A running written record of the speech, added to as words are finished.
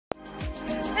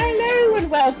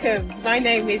welcome. My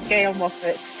name is Gail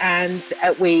Moffat, and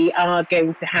we are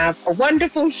going to have a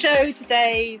wonderful show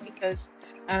today because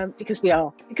we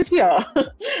are.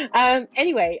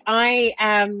 Anyway, I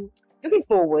am looking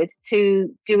forward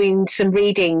to doing some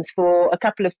readings for a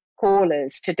couple of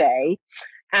callers today,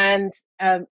 and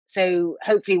so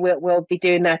hopefully we'll be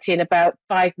doing that in about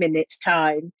 5 minutes'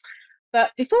 time.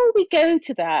 But before we go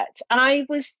to that, I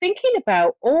was thinking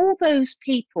about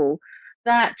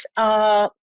that are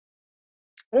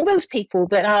all those people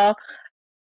that are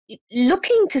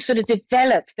looking to sort of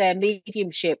develop their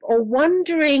mediumship or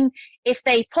wondering if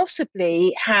they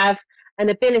possibly have an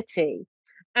ability.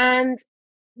 And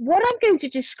what I'm going to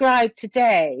describe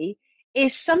today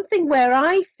is something where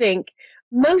I think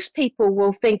most people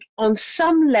will think on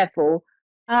some level,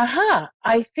 aha,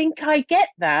 I think I get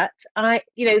that.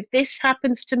 This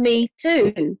happens to me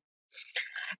too.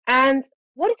 And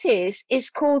what it is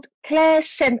called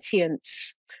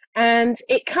clairsentience. And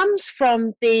it comes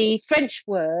from the French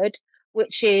word,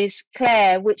 which is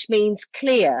clair, which means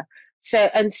clear. So,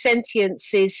 and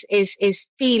sentience is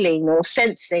feeling or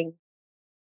sensing.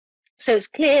 So it's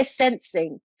clear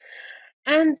sensing.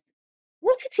 And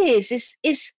what it is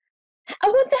I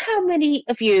wonder how many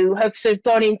of you have sort of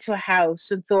gone into a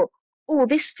house and thought, oh,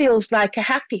 this feels like a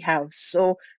happy house,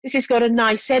 or this has got a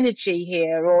nice energy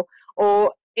here,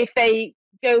 or if they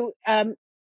go and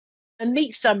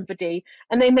meet somebody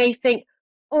and they may think,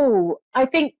 oh, I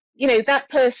think, that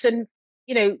person,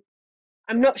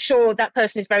 I'm not sure that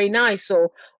person is very nice,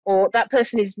 or that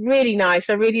person is really nice,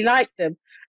 I really like them.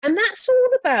 And that's all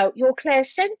about your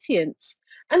clairsentience.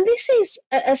 And this is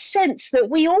a sense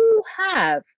that we all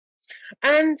have.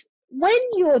 And when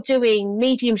you're doing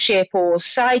mediumship or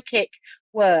psychic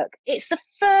work, it's the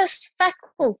first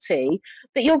faculty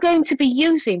that you're going to be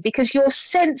using because you're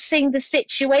sensing the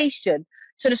situation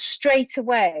sort of straight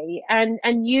away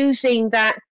and using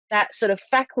that sort of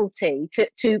faculty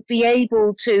to be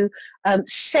able to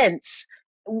sense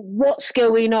what's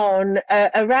going on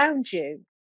around you.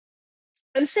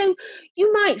 And so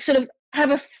you might sort of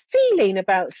have a feeling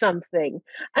about something,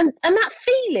 and that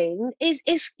feeling is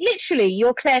literally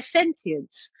your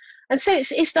clairsentience. And so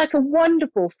it's like a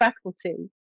wonderful faculty.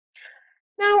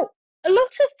 Now, a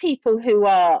lot of people who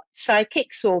are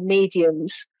psychics or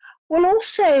mediums will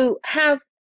also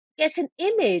get an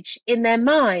image in their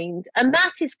mind, and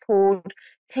that is called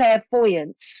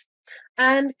clairvoyance.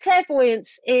 And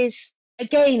clairvoyance is,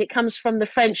 again, it comes from the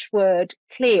French word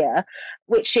clear,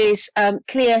 which is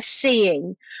clear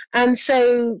seeing. And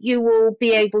so you will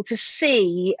be able to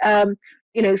see,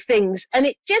 things. And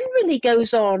it generally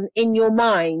goes on in your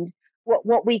mind,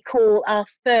 what we call our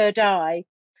third eye,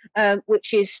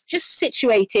 which is just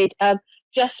situated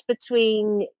just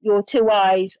between your two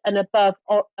eyes and above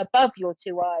your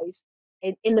two eyes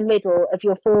in the middle of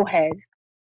your forehead.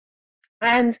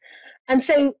 And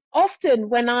so often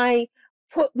when I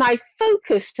put my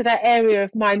focus to that area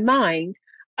of my mind,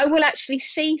 I will actually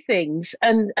see things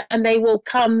and they will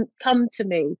come to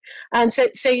me. And so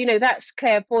that's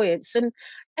clairvoyance. And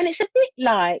it's a bit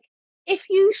like if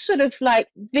you sort of like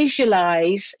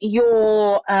visualize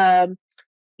your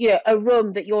a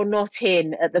room that you're not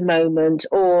in at the moment,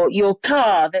 or your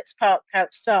car that's parked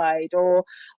outside, or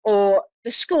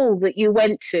the school that you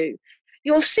went to,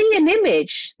 you'll see an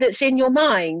image that's in your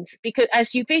mind because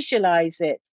as you visualize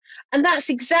it. And that's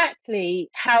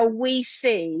exactly how we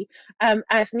see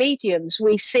as mediums.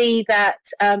 We see that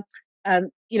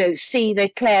see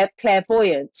the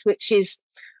clairvoyance, which is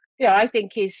I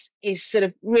think is sort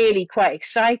of really quite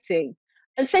exciting.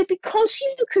 And so because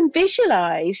you can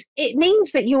visualize, it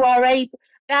means that you are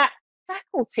that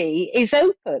faculty is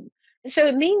open. And so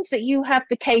it means that you have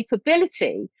the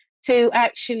capability to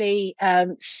actually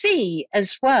see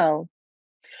as well.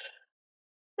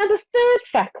 Now, the third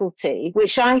faculty,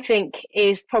 which I think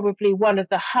is probably one of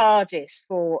the hardest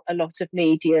for a lot of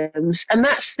mediums, and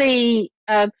that's the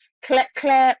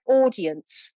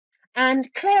clairaudience.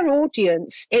 And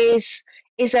clairaudience is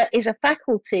a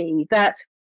faculty that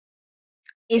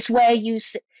is where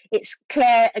it's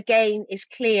clair, again, is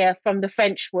clear from the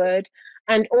French word,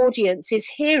 and audience is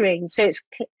hearing, so it's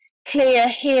clear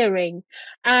hearing.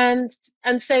 And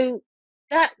so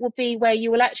that will be where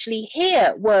you will actually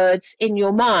hear words in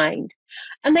your mind,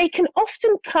 and they can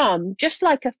often come just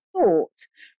like a thought.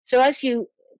 So as you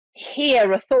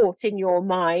hear a thought in your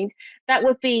mind, that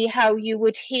would be how you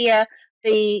would hear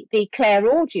the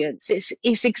clairaudience.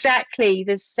 It's exactly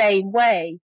the same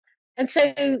way. And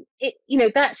so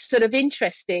that's sort of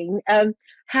interesting,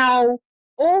 how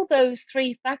all those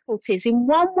three faculties, in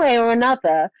one way or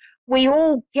another, we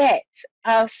all get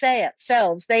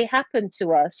ourselves. They happen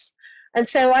to us. And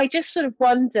so I just sort of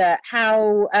wonder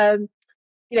how,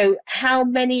 how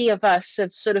many of us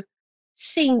have sort of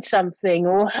seen something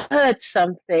or heard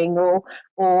something or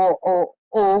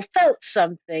felt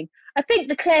something. I think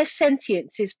the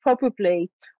clairsentience is probably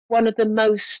one of the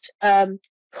most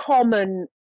common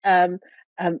um,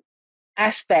 um,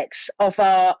 aspects of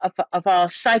our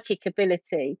psychic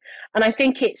ability, and I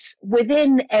think it's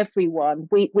within everyone.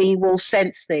 We will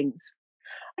sense things.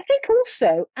 I think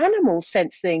also animals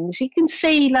sense things. You can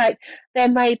see like there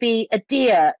may be a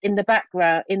deer in the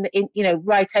background,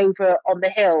 right over on the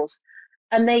hills,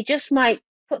 and they just might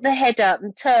put their head up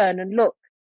and turn and look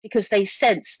because they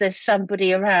sense there's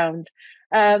somebody around.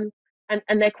 Um,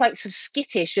 and they're quite sort of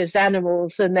skittish as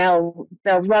animals, and they'll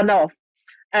run off.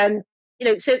 And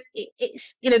so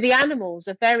it's the animals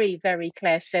are very, very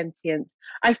clairsentient.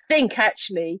 I think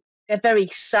actually they're very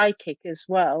psychic as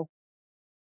well.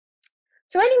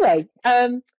 So anyway,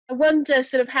 I wonder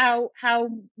sort of how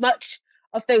much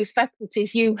of those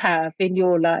faculties you have in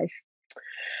your life.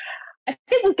 I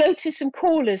think we'll go to some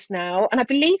callers now, and I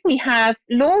believe we have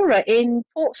Laura in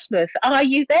Portsmouth. Are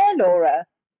you there, Laura?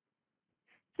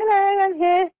 Hello, I'm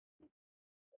here.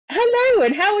 Hello,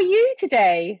 and how are you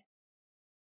today?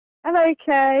 I'm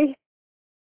okay.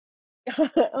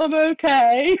 I'm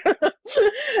okay.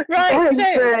 Right, Going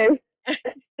so through.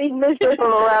 It's been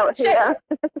miserable out so here.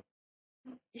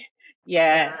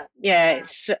 yeah, yeah,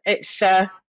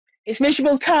 it's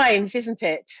miserable times, isn't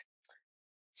it?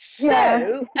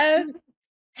 Yeah. So,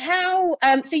 how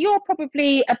so you're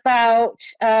probably about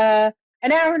an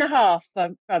hour and a half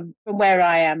from where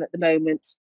I am at the moment.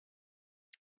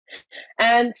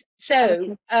 And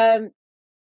so Okay.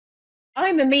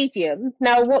 I'm a medium.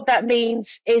 Now what that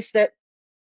means is that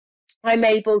I'm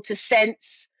able to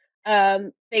sense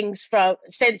things from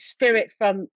sense spirit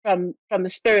from the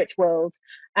spirit world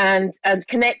and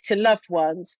connect to loved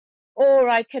ones, or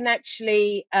I can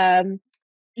actually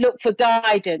look for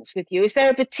guidance with you. Is there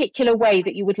a particular way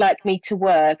that you would like me to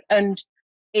work? And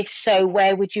if so,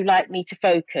 where would you like me to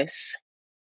focus?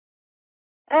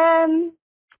 Um,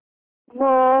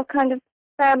 More kind of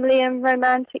family and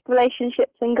romantic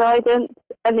relationships and guidance.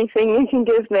 Anything you can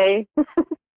give me.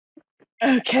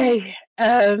 Okay,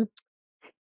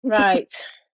 right.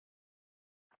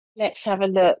 Let's have a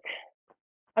look.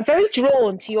 I'm very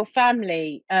drawn to your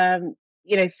family.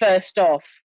 First off,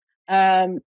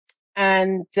 um,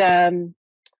 and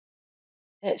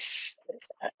it's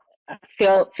I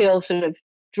feel sort of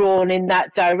drawn in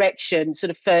that direction. Sort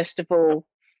of first of all.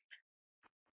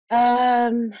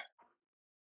 Um,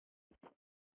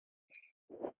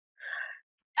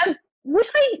 Um, would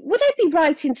I be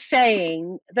right in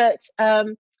saying that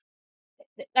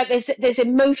like there's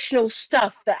emotional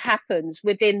stuff that happens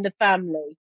within the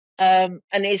family and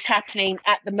is happening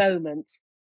at the moment?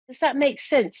 Does that make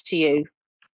sense to you?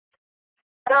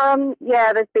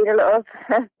 Yeah, there's been a lot of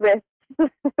risk.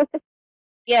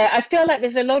 Yeah, I feel like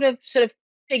there's a lot of sort of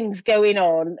things going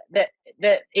on that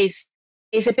is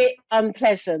a bit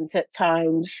unpleasant at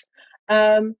times.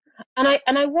 Um,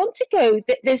 and I want to go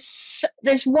that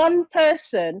there's one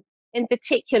person in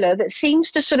particular that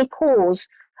seems to sort of cause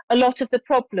a lot of the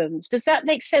problems. Does that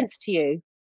make sense to you?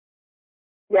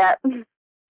 Yeah. And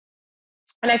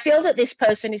I feel that this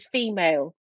person is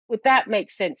female. Would that make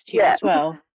sense to you Yeah. as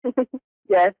well?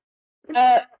 Yes.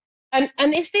 Uh,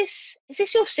 and is this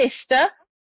your sister?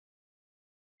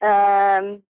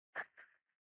 Um,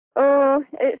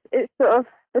 it's sort of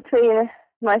between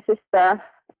my sister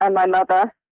and my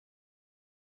mother.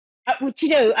 Well,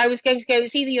 I was going to go.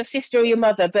 It's either your sister or your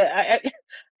mother,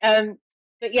 um,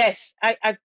 but yes,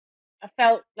 I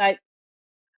felt like,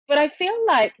 but I feel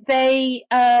like they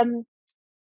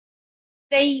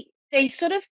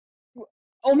sort of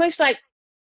almost like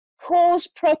cause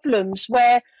problems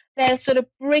where they're sort of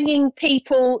bringing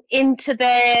people into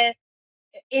their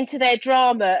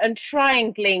drama and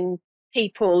triangling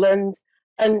people and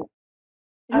I feel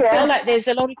Yeah. like there's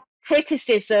a lot of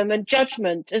criticism and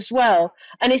judgment as well,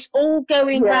 and it's all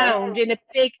going Yeah. round in a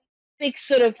big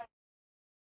sort of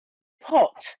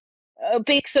pot, a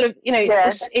big sort of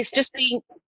Yeah. it's just being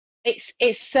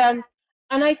it's and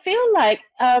I feel like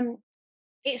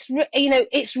it's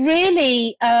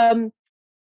really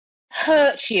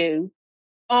hurt you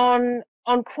on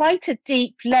quite a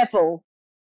deep level,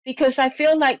 because I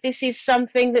feel like this is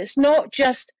something that's not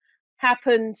just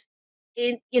happened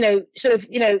in sort of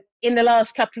in the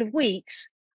last couple of weeks.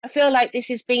 I feel like this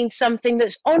has been something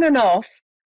that's on and off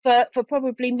for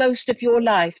probably most of your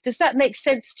life. Does that make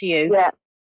sense to you? Yeah.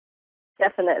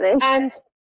 Definitely. And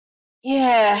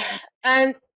yeah,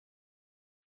 and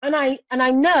I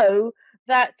know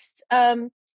that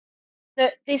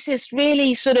that this is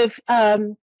really sort of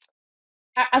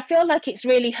I feel like it's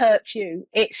really hurt you.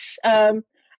 It's and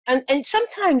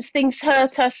sometimes things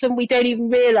hurt us and we don't even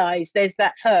realize there's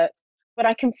that hurt. But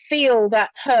I can feel that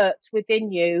hurt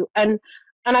within you, and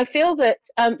I feel that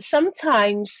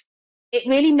sometimes it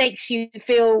really makes you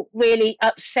feel really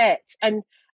upset, and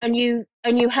you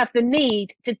have the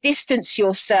need to distance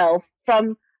yourself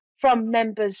from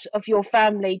members of your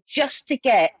family just to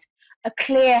get a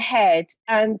clear head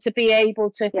and to be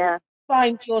able to Yeah.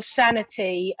 find your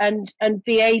sanity and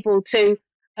be able to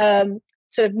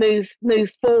sort of move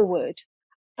forward.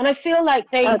 And I feel like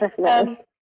Oh, definitely.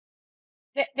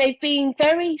 they've been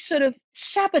very sort of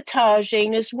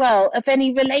sabotaging as well of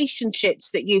any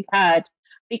relationships that you've had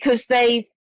because they've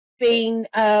been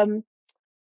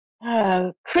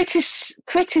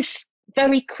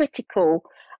very critical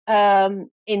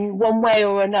in one way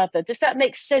or another. Does that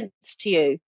make sense to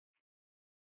you?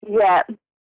 Yeah.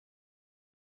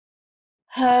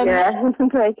 Um, Yeah.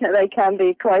 They can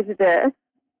be quite a bit.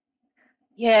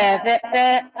 yeah,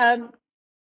 they're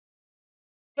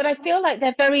but I feel like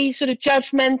they're very sort of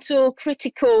judgmental,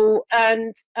 critical,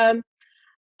 and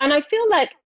I feel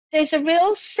like there's a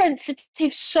real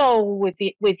sensitive soul with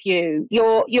you.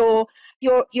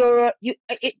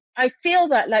 I feel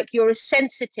that like you're a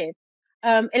sensitive,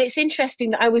 and it's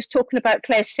interesting that I was talking about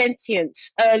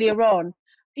clairsentience earlier on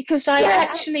because Yeah.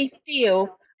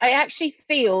 I actually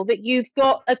feel that you've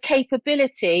got a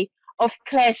capability of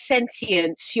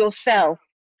clairsentience yourself,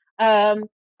 um,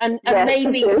 and Yes, I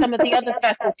maybe do. some of the other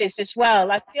faculties as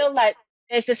well. I feel like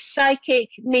there's a psychic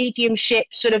mediumship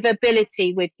sort of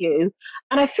ability with you,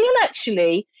 and I feel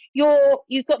actually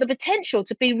you've got the potential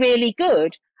to be really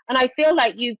good. And I feel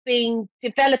like you've been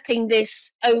developing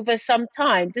this over some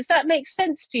time. Does that make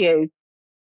sense to you?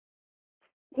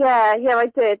 Yeah, yeah, I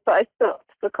did, but I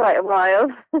stopped for quite a while.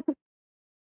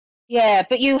 Yeah,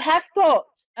 but you have got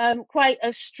quite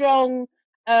a strong,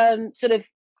 sort of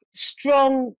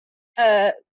strong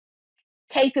uh,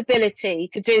 capability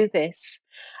to do this.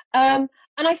 And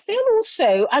I feel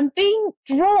also I'm being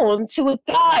drawn to a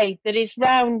guide that is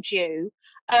round you.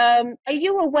 Are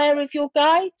you aware of your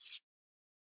guides?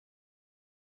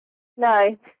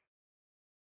 No.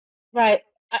 Right.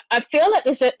 I feel like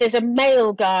there's a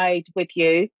male guide with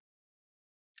you.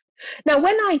 Now,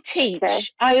 when I Okay.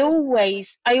 teach, I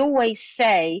always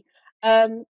say,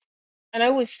 um, and I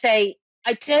always say,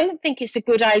 I don't think it's a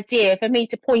good idea for me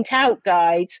to point out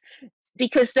guides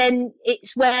because then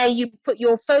it's where you put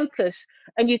your focus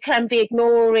and you can be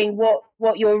ignoring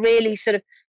what you're really sort of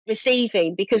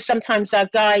receiving because sometimes our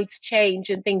guides change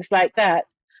and things like that.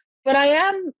 But I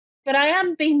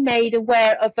am being made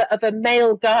aware of a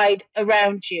male guide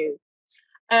around you,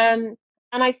 um,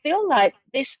 and I feel like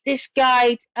this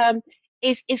guide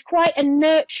is quite a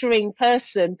nurturing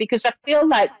person because I feel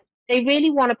like they really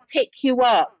want to pick you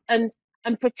up and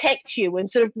protect you and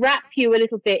sort of wrap you a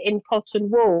little bit in cotton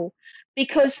wool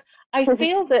because I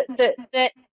feel that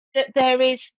there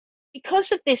is,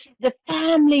 because of this, the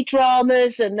family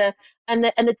dramas and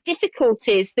the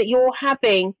difficulties that you're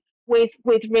having with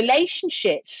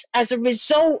relationships as a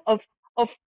result of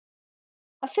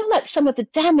I feel like some of the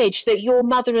damage that your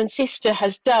mother and sister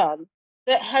has done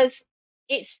that has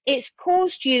it's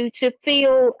caused you to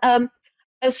feel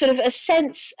a sort of a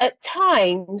sense at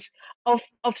times of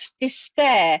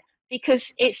despair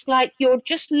because it's like you're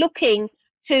just looking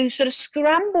to sort of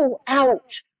scramble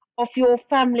out of your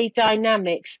family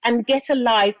dynamics and get a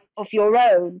life of your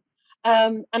own.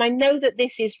 And I know that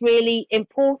this is really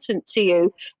important to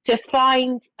you to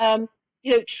find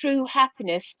true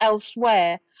happiness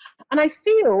elsewhere. And I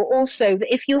feel also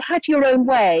that if you had your own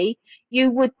way,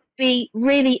 you would be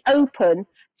really open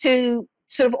to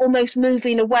sort of almost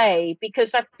moving away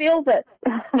because I feel that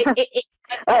I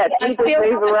I actually did feel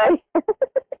move away.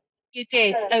 you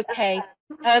did okay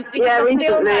because Yeah, I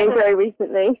feel recently, like very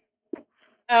recently.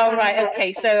 oh right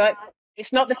okay so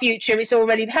it's not the future, it's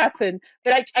already happened,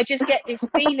 but I just get this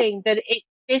feeling that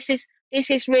this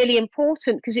is really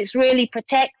important because it's really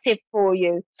protective for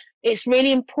you. It's really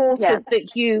Yeah. important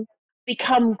that you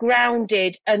become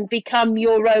grounded and become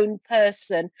your own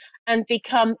person and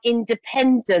become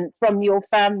independent from your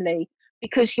family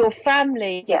because your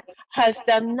family Yeah. has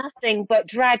done nothing but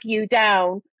drag you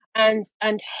down and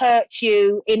hurt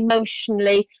you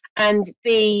emotionally and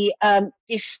be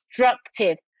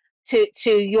destructive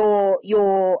to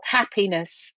your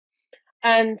happiness.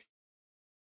 And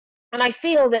and I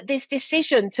feel that this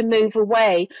decision to move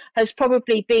away has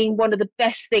probably been one of the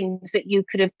best things that you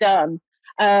could have done,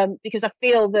 because I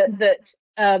feel that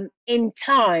in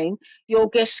time you're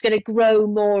just going to grow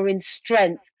more in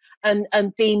strength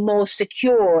and be more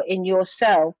secure in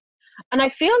yourself. And I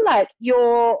feel like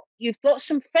you've got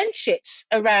some friendships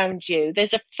around you.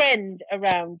 There's a friend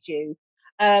around you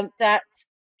that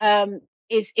um,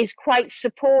 is quite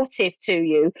supportive to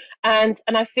you, and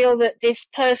I feel that this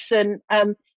person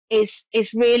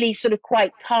is really sort of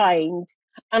quite kind,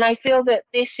 and I feel that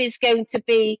this is going to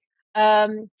be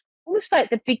um, almost like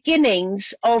the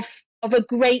beginnings of a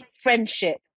great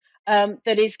friendship.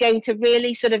 That is going to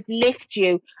really sort of lift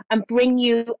you and bring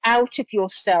you out of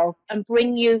yourself and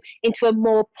bring you into a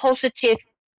more positive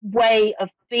way of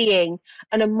being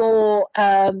and a more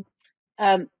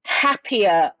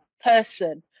happier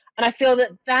person. And I feel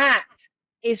that that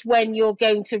is when you're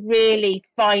going to really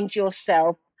find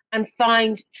yourself and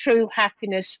find true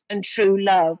happiness and true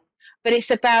love. But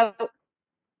it's about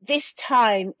this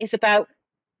time is about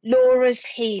Laura's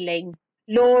healing,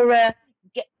 Laura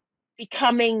get,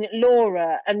 becoming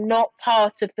Laura and not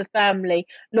part of the family,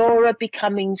 Laura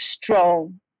becoming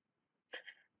strong.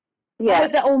 Yeah. I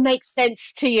hope that all makes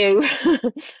sense to you.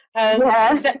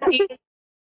 Yeah.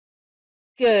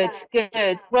 Good,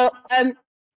 good. Well,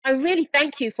 I really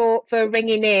thank you for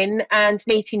ringing in and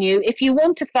meeting you. If you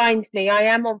want to find me, I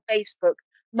am on Facebook.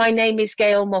 My name is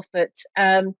Gail Moffat.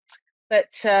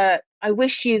 But I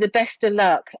wish you the best of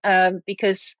luck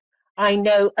because I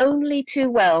know only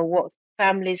too well what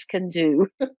families can do.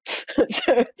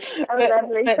 So,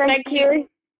 Lovely. but Thank you.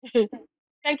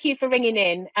 Thank you for ringing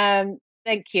in.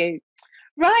 Thank you.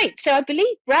 Right, so I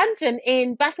believe Brandon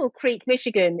in Battle Creek,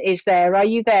 Michigan is there. Are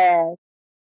you there?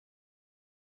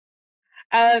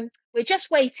 We're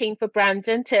just waiting for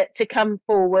Brandon to come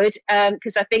forward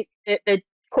because I think the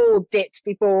call dipped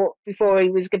before he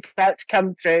was about to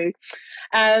come through.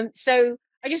 So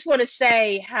I just want to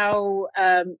say how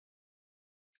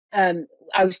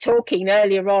I was talking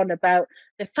earlier on about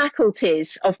the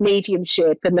faculties of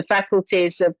mediumship and the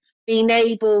faculties of being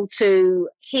able to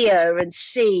hear and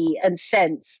see and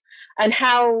sense, and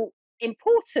how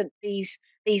important these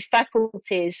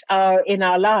faculties are in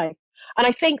our life. And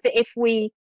I think that if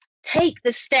we take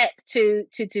the step to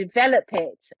develop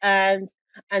it and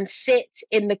sit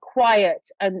in the quiet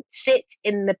and sit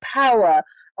in the power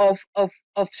of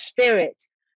spirit,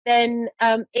 then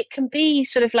it can be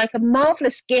sort of like a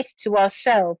marvelous gift to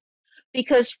ourselves,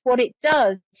 because what it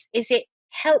does is it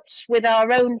helps with our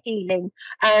own healing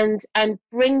and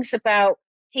brings about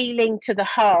healing to the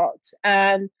heart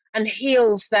and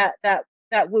heals that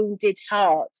wounded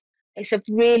heart. It's a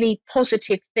really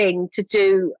positive thing to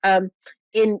do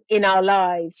in our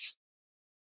lives.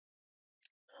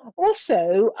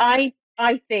 Also, I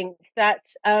think that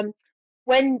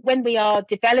when we are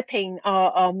developing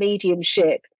our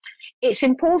mediumship, it's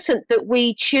important that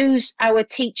we choose our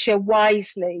teacher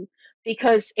wisely,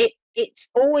 because it's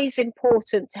always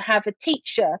important to have a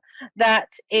teacher that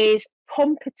is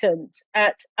competent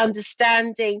at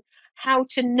understanding how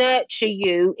to nurture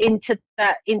you into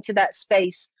that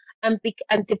space and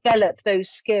develop those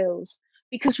skills.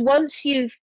 Because once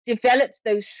you've developed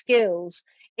those skills,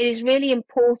 it is really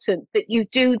important that you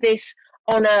do this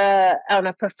on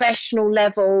a professional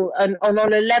level and on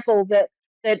a level that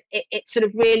it sort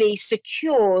of really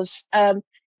secures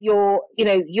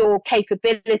your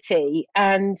capability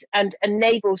and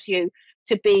enables you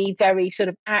to be very sort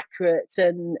of accurate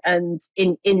and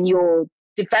in your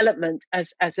development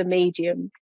as a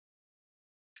medium.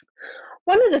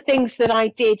 One of the things that I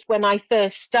did when I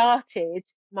first started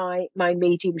my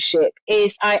mediumship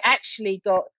is I actually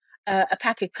got a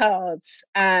pack of cards,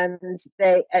 and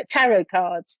they tarot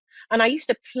cards, and I used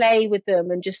to play with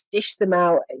them and just dish them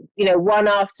out, one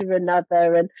after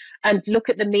another, and look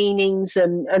at the meanings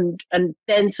and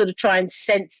then sort of try and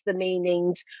sense the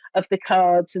meanings of the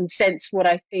cards and sense what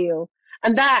I feel.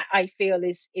 And that, I feel,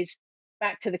 is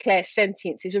back to the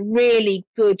clairsentience, is a really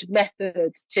good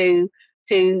method to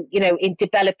in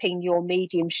developing your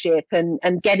mediumship and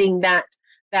getting that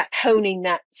honing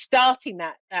that, starting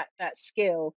that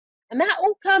skill. And that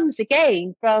all comes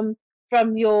again from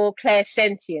your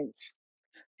clairsentience.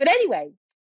 But anyway,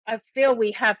 I feel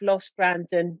we have lost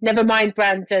Brandon. Never mind,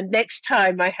 Brandon, next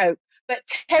time, I hope. But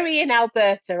Terry in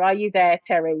Alberta, are you there,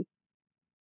 Terry?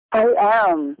 I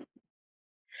am.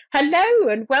 Hello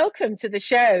and welcome to the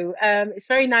show. It's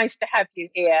very nice to have you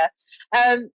here.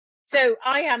 So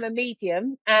I am a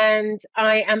medium, and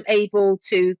I am able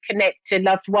to connect to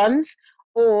loved ones,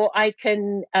 or I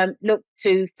can look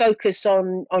to focus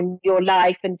on your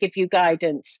life and give you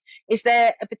guidance. Is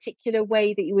there a particular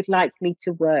way that you would like me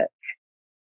to work?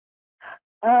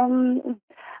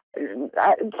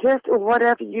 Just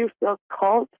whatever you feel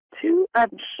called to.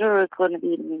 I'm sure it's going to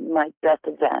be my best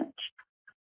advantage.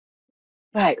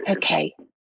 Right, okay.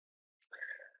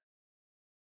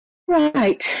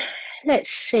 Right.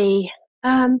 let's see.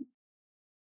 Um,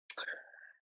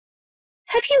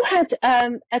 have you had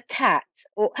a cat,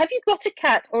 or have you got a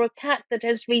cat, or a cat that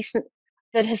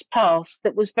has passed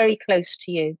that was very close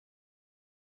to you?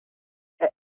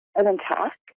 An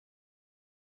attack?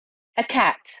 A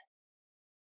cat,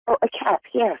 Oh, a cat,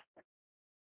 yes.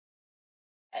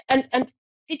 and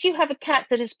did you have a cat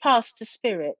that has passed to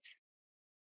spirit?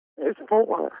 There's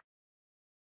four.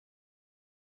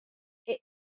 It,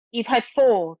 you've had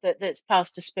four that's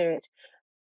passed to spirit.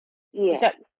 Is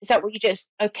Yes. that what you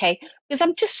just okay? Because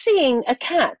I'm just seeing a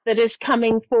cat that is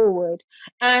coming forward,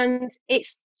 and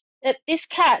it's this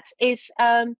cat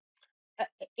uh,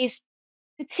 is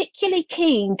particularly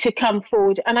keen to come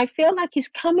forward, and I feel like he's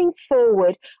coming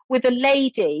forward with a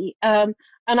lady, and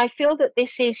I feel that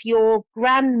this is your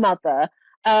grandmother,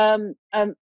 um,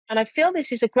 um, and I feel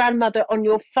this is a grandmother on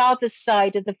your father's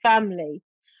side of the family,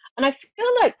 and I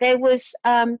feel like there's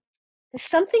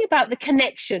something about the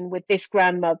connection with this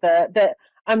grandmother that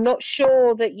I'm not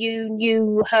sure that you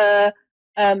knew her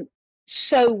um,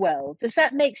 so well. Does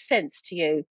that make sense to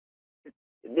you?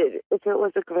 If it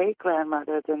was a great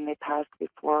grandmother, then they passed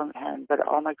beforehand, but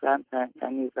all my grandparents I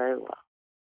knew very well.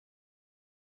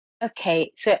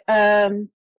 Okay, so right.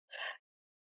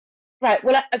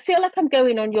 Well, I feel like I'm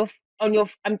going on your.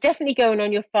 I'm definitely going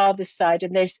on your father's side,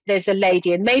 and there's a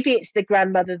lady, and maybe it's the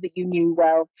grandmother that you knew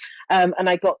well, and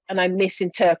I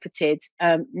misinterpreted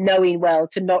knowing well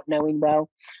to not knowing well,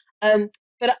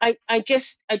 but I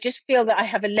just feel that I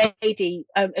have a lady,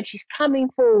 and she's coming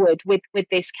forward with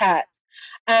this cat,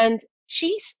 and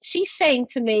she's saying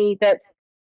to me that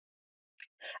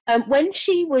when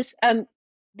she was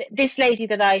this lady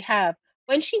that I have,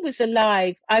 when she was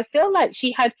alive, I feel like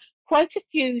she had quite a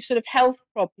few sort of health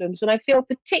problems, and I feel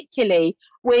particularly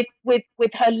with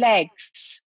her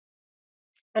legs,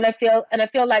 and I feel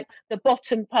like the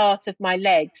bottom part of my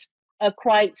legs are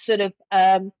quite sort of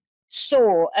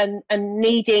sore and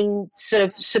needing sort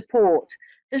of support.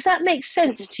 Does that make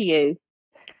sense to you?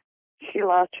 She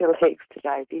lost her legs to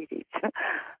diabetes.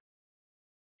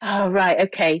 Oh, right,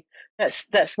 okay.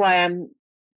 That's why and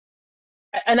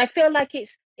I feel like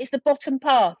it's the bottom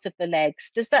part of the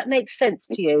legs. Does that make sense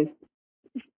to you?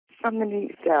 From the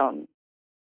knees down.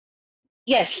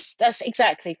 Yes, that's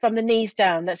exactly from the knees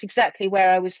down. That's exactly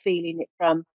where I was feeling it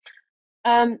from.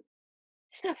 Um,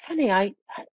 it's not funny. I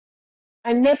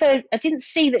didn't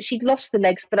see that she'd lost the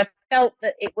legs, but I felt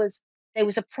that there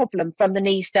was a problem from the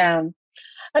knees down.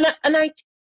 And I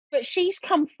but she's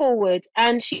come forward,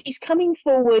 and she's coming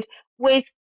forward with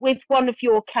one of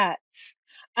your cats.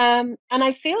 And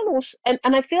I feel also, and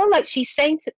I feel like she's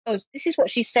saying to, oh, this is what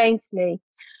she's saying to me.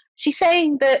 She's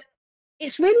saying that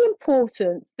it's really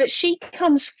important that she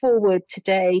comes forward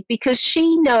today because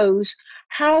she knows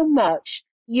how much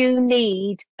you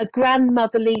need a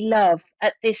grandmotherly love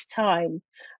at this time.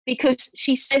 Because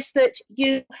she says that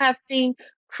you have been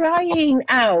crying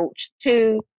out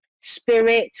to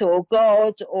spirit or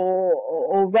God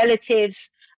or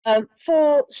relatives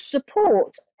for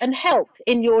support and help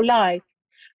in your life.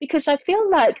 Because I feel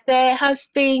like there has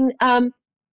been I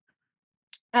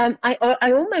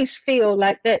almost feel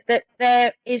like that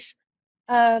there is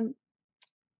um,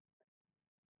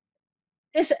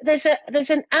 there's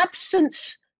an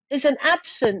absence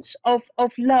of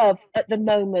love at the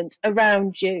moment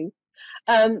around you.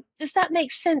 Does that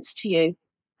make sense to you?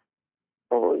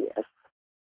 Oh, yes.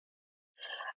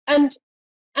 And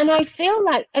I feel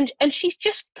like and she's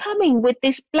just coming with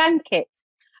this blanket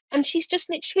and she's just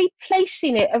literally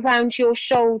placing it around your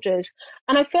shoulders.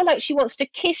 And I feel like she wants to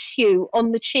kiss you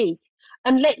on the cheek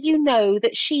and let you know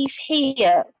that she's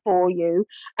here for you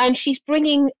and she's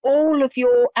bringing all of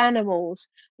your animals.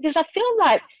 Because I feel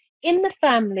like in the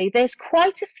family, there's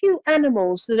quite a few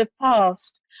animals that have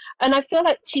passed. And I feel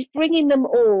like she's bringing them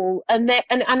all, and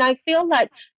I feel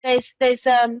like I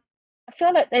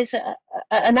feel like there's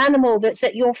an animal that's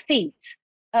at your feet.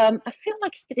 I feel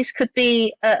like this could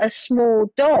be a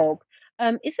small dog.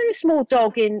 Is there a small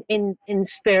dog in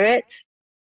spirit?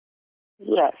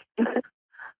 Yes.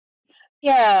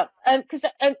 Yeah, because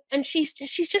and she's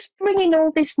just bringing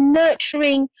all this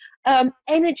nurturing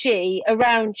energy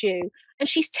around you, and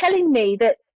she's telling me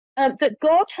that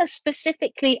God has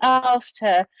specifically asked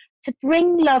her to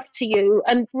bring love to you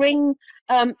and bring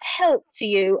help to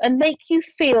you and make you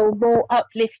feel more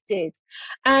uplifted.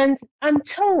 And I'm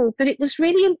told that it was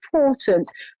really important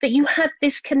that you had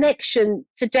this connection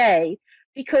today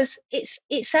because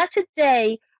it's at a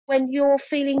day when you're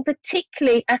feeling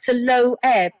particularly at a low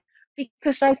ebb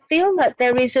because I feel like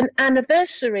there is an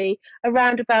anniversary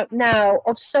around about now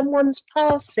of someone's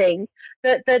passing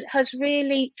that has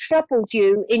really troubled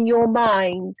you in your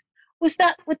mind.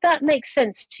 Would that make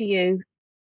sense to you?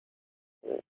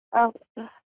 Oh,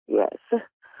 yes.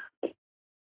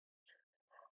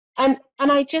 And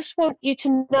I just want you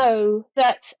to know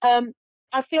that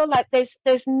I feel like there's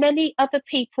many other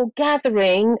people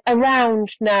gathering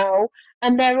around now,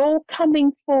 and they're all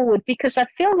coming forward because I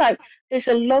feel like there's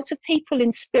a lot of people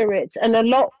in spirit, and a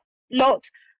lot.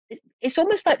 It's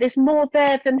almost like there's more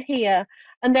there than here,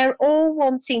 and they're all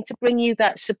wanting to bring you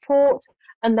that support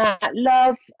and that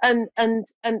love and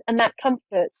that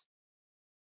comfort.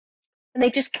 And they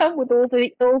just come with all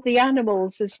the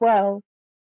animals as well.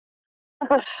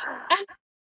 And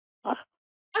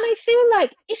And I feel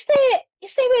like, is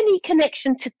there any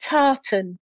connection to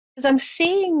tartan? Because I'm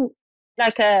seeing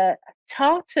like a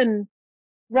tartan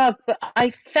rug, but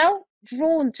I felt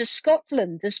drawn to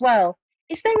Scotland as well.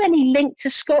 Is there any link to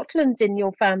Scotland in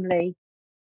your family?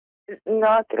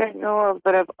 Not that I know of,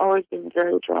 but I've always been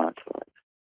very drawn to it.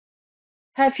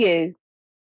 Have you?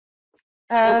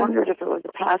 I Um, wondered if it was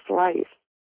a past life.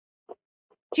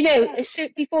 do you know,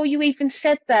 before you even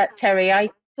said that, Terry, I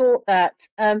thought that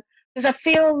because I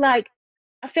feel like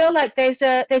there's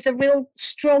a real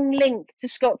strong link to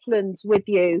Scotland with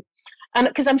you, and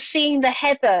because I'm seeing the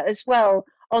heather as well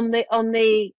on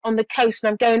the coast, and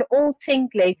I'm going all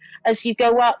tingly as you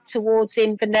go up towards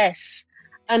Inverness,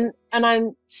 and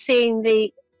I'm seeing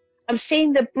the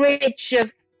bridge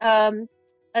of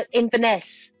at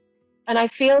Inverness, and I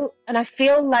feel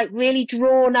like really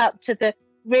drawn up to the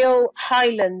real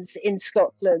Highlands in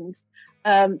Scotland,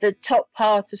 the top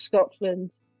part of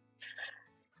Scotland.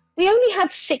 We only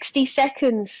have 60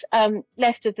 seconds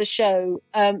left of the show,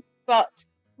 but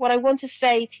what I want to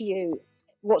say to you,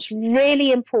 what's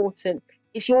really important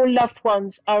is your loved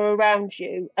ones are around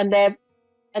you, and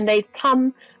they've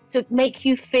come to make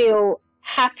you feel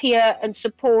happier and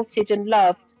supported and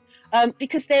loved,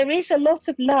 because there is a lot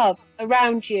of love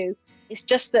around you. It's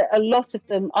just that a lot of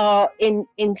them are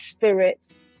in spirit.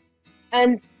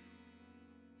 And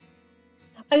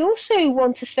I also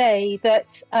want to say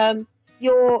that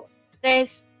you're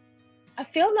there's I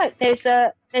feel like there's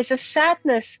a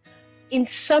sadness in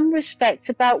some respect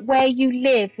about where you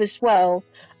live as well.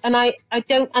 And I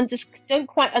don't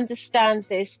quite understand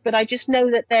this, but I just know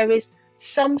that there is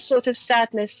some sort of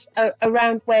sadness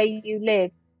around where you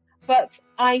live. But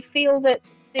I feel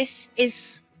that this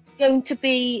is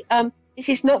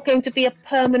not going to be a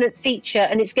permanent feature,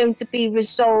 and it's going to be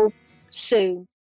resolved soon.